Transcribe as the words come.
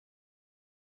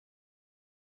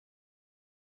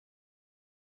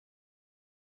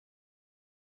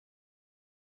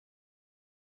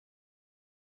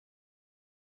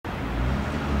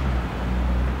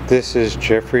This is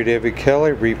Jeffrey David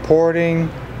Kelly reporting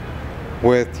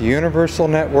with Universal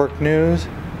Network News,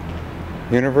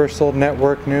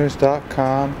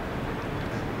 universalnetworknews.com.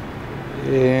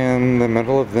 In the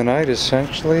middle of the night,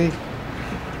 essentially,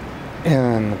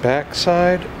 in the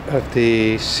backside of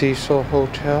the Cecil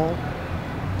Hotel.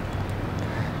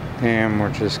 And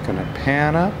we're just going to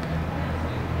pan up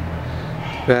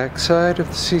the backside of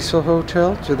the Cecil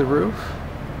Hotel to the roof.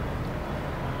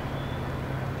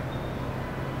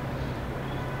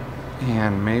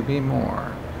 And maybe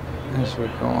more as we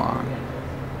go on.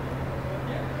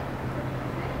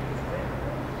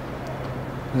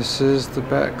 This is the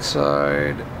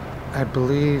backside, I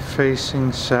believe,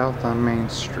 facing south on Main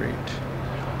Street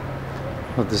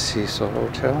of the Cecil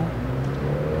Hotel.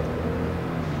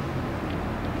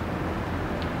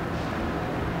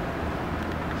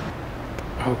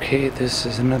 Okay, this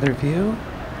is another view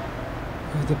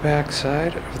of the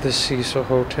backside of the Cecil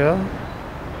Hotel.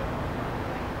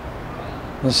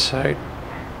 The site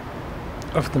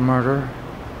of the murder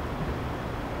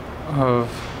of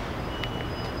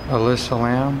Elisa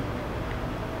Lam,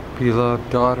 beloved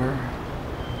daughter,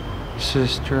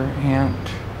 sister, aunt,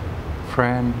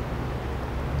 friend,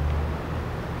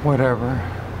 whatever.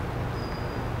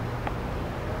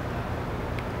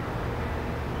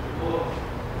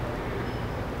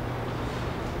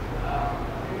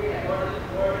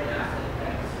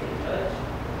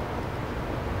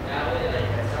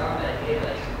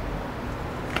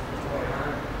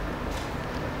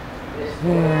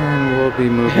 And we'll be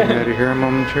moving out of here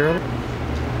momentarily.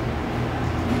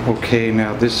 Okay,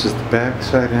 now this is the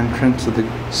backside entrance of the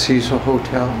Cecil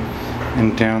Hotel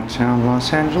in downtown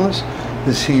Los Angeles,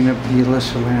 the scene of the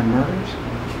Elisa Lam murders.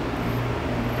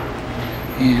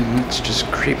 And let's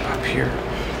just creep up here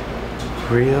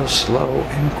real slow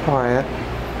and quiet,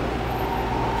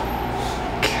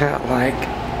 cat-like,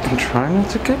 and try not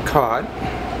to get caught.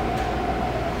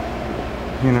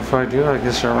 And if I do, I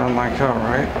guess I run like hell,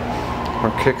 right? Or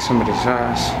kick somebody's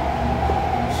ass.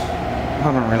 I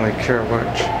don't really care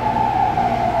which.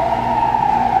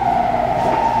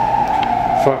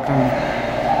 Fuck them.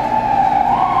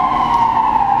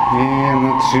 And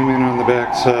let's zoom in on the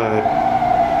back side.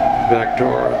 Back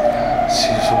door of the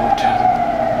Cecil Hotel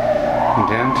in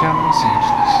downtown Los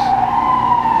Angeles.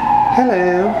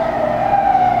 Hello.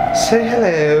 Say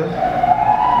hello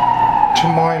to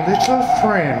my little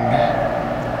friend.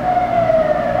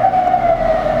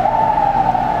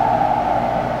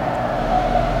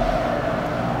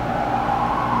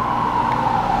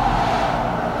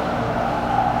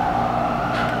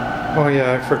 Oh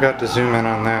yeah, I forgot to zoom in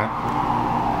on that.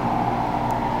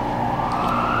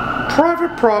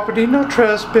 Private property, no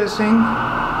trespassing.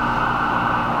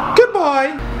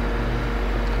 Goodbye!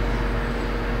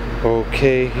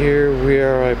 Okay, here we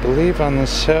are, I believe, on the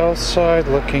south side,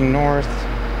 looking north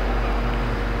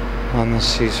on the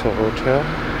Cecil Hotel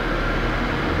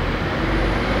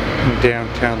in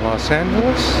downtown Los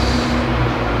Angeles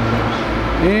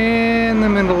in the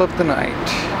middle of the night.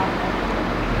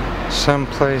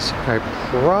 Someplace I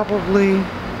probably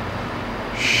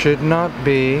should not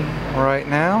be right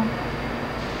now.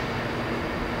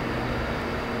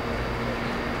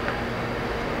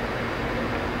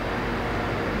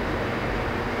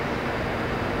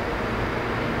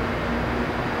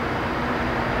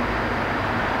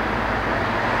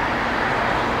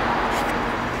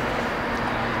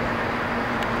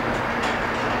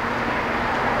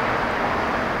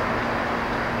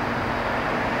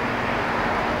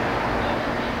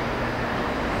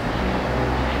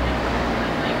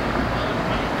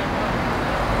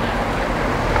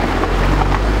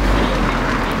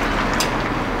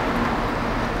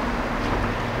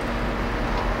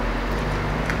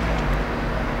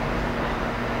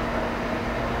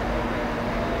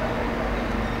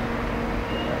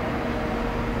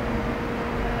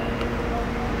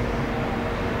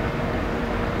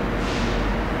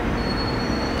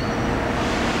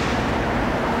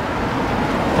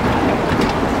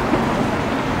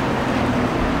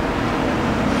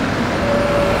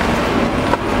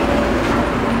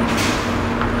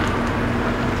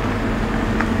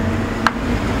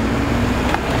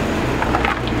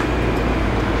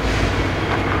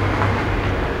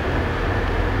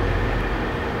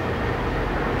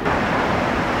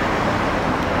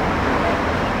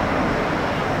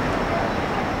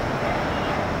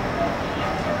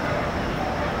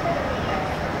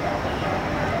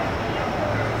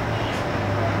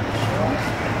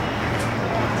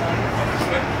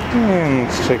 And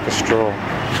let's take a stroll.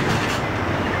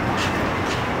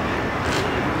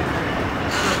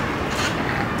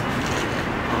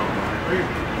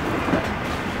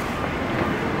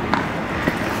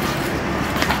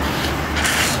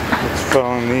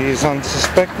 following these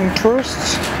unsuspecting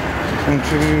tourists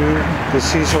into the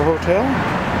Cecil Hotel.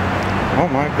 Oh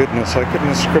my goodness, I couldn't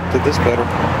have scripted this better.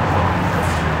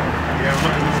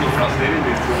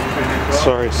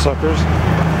 Sorry, suckers.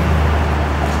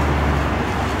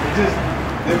 It's just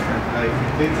different, like,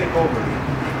 they take over.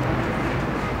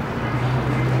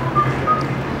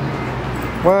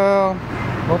 Well,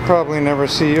 we'll probably never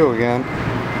see you again.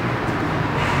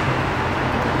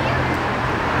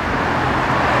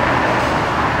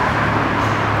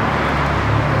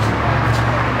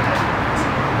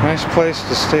 Nice place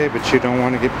to stay, but you don't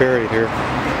want to get buried here.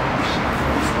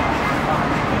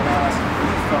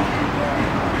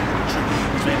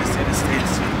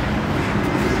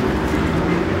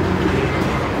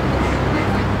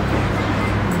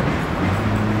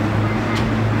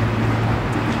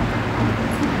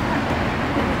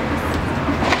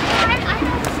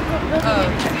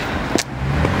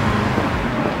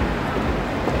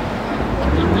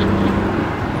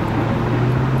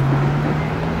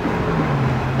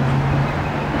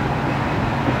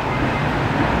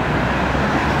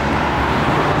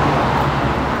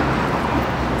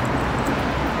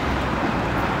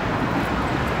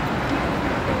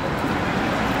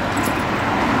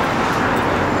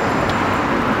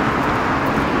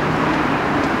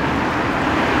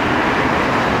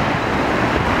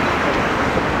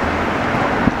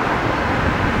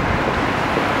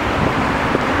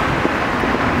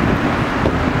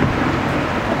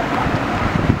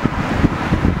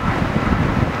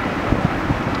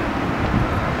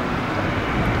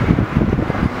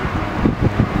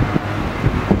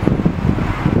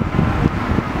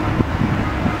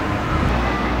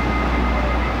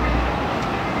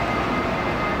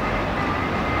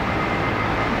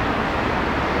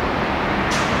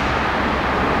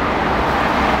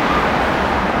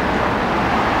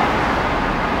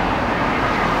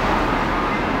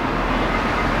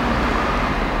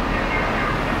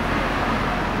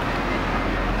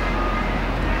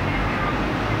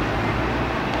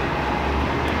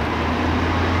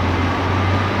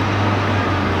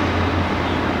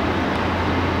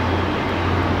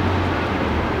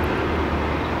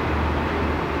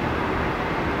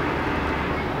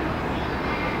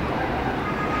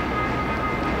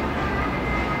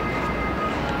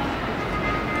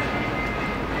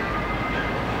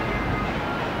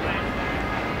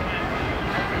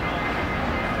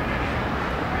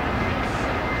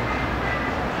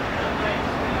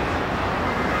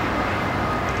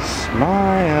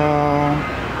 Smile.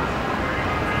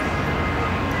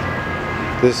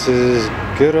 This is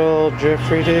good old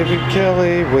Jeffrey David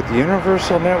Kelly with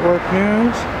Universal Network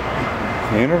News.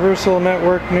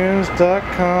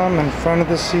 UniversalNetworkNews.com in front of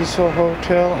the Cecil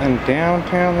Hotel in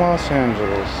downtown Los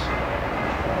Angeles.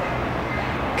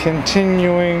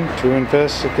 Continuing to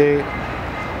investigate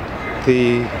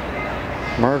the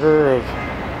murder of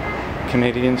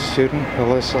Canadian student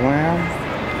Elisa Lam,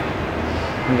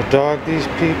 and to dog these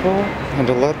people and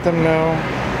to let them know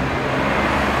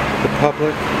the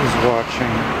public is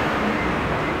watching.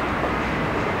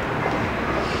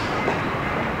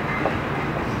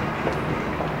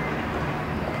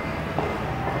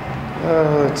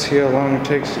 Let's see how long it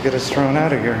takes to get us thrown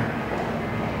out of here.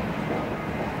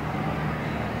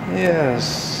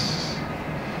 Yes.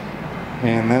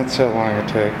 And that's how long it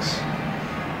takes.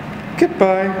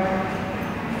 Goodbye.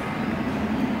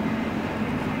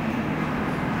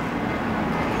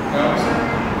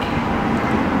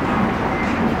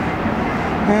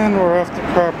 And we're off the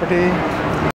property.